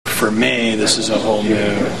for me, this is a whole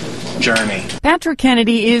new journey. Patrick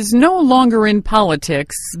Kennedy is no longer in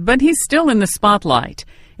politics, but he's still in the spotlight.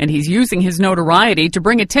 And he's using his notoriety to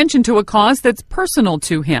bring attention to a cause that's personal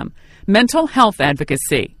to him, mental health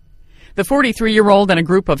advocacy. The 43-year-old and a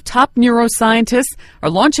group of top neuroscientists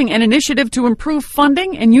are launching an initiative to improve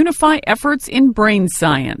funding and unify efforts in brain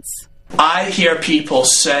science. I hear people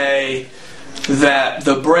say that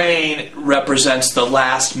the brain represents the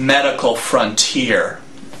last medical frontier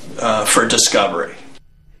for discovery.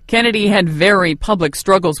 Kennedy had very public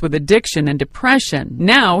struggles with addiction and depression.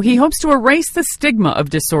 Now he hopes to erase the stigma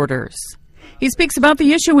of disorders. He speaks about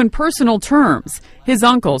the issue in personal terms. His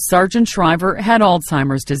uncle, Sergeant Shriver, had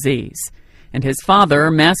Alzheimer's disease. And his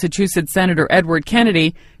father, Massachusetts Senator Edward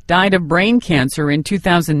Kennedy, died of brain cancer in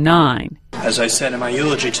 2009. As I said in my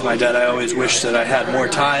eulogy to my dad, I always wished that I had more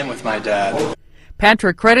time with my dad.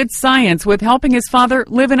 Patrick credits science with helping his father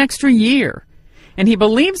live an extra year. And he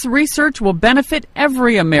believes research will benefit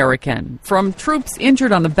every American, from troops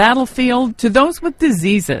injured on the battlefield to those with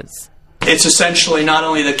diseases. It's essentially not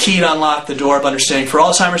only the key to unlock the door of understanding for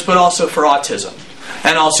Alzheimer's, but also for autism,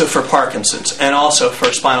 and also for Parkinson's, and also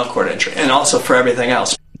for spinal cord injury, and also for everything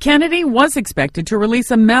else. Kennedy was expected to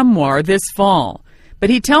release a memoir this fall, but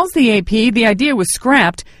he tells the AP the idea was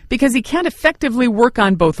scrapped because he can't effectively work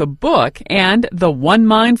on both a book and the One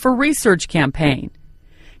Mind for Research campaign.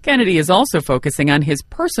 Kennedy is also focusing on his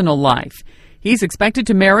personal life. He's expected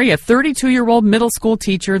to marry a 32-year-old middle school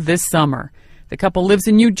teacher this summer. The couple lives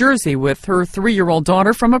in New Jersey with her 3-year-old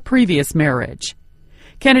daughter from a previous marriage.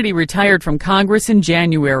 Kennedy retired from Congress in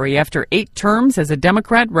January after 8 terms as a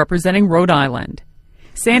Democrat representing Rhode Island.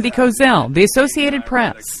 Sandy Kozel, The Associated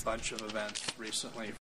Press.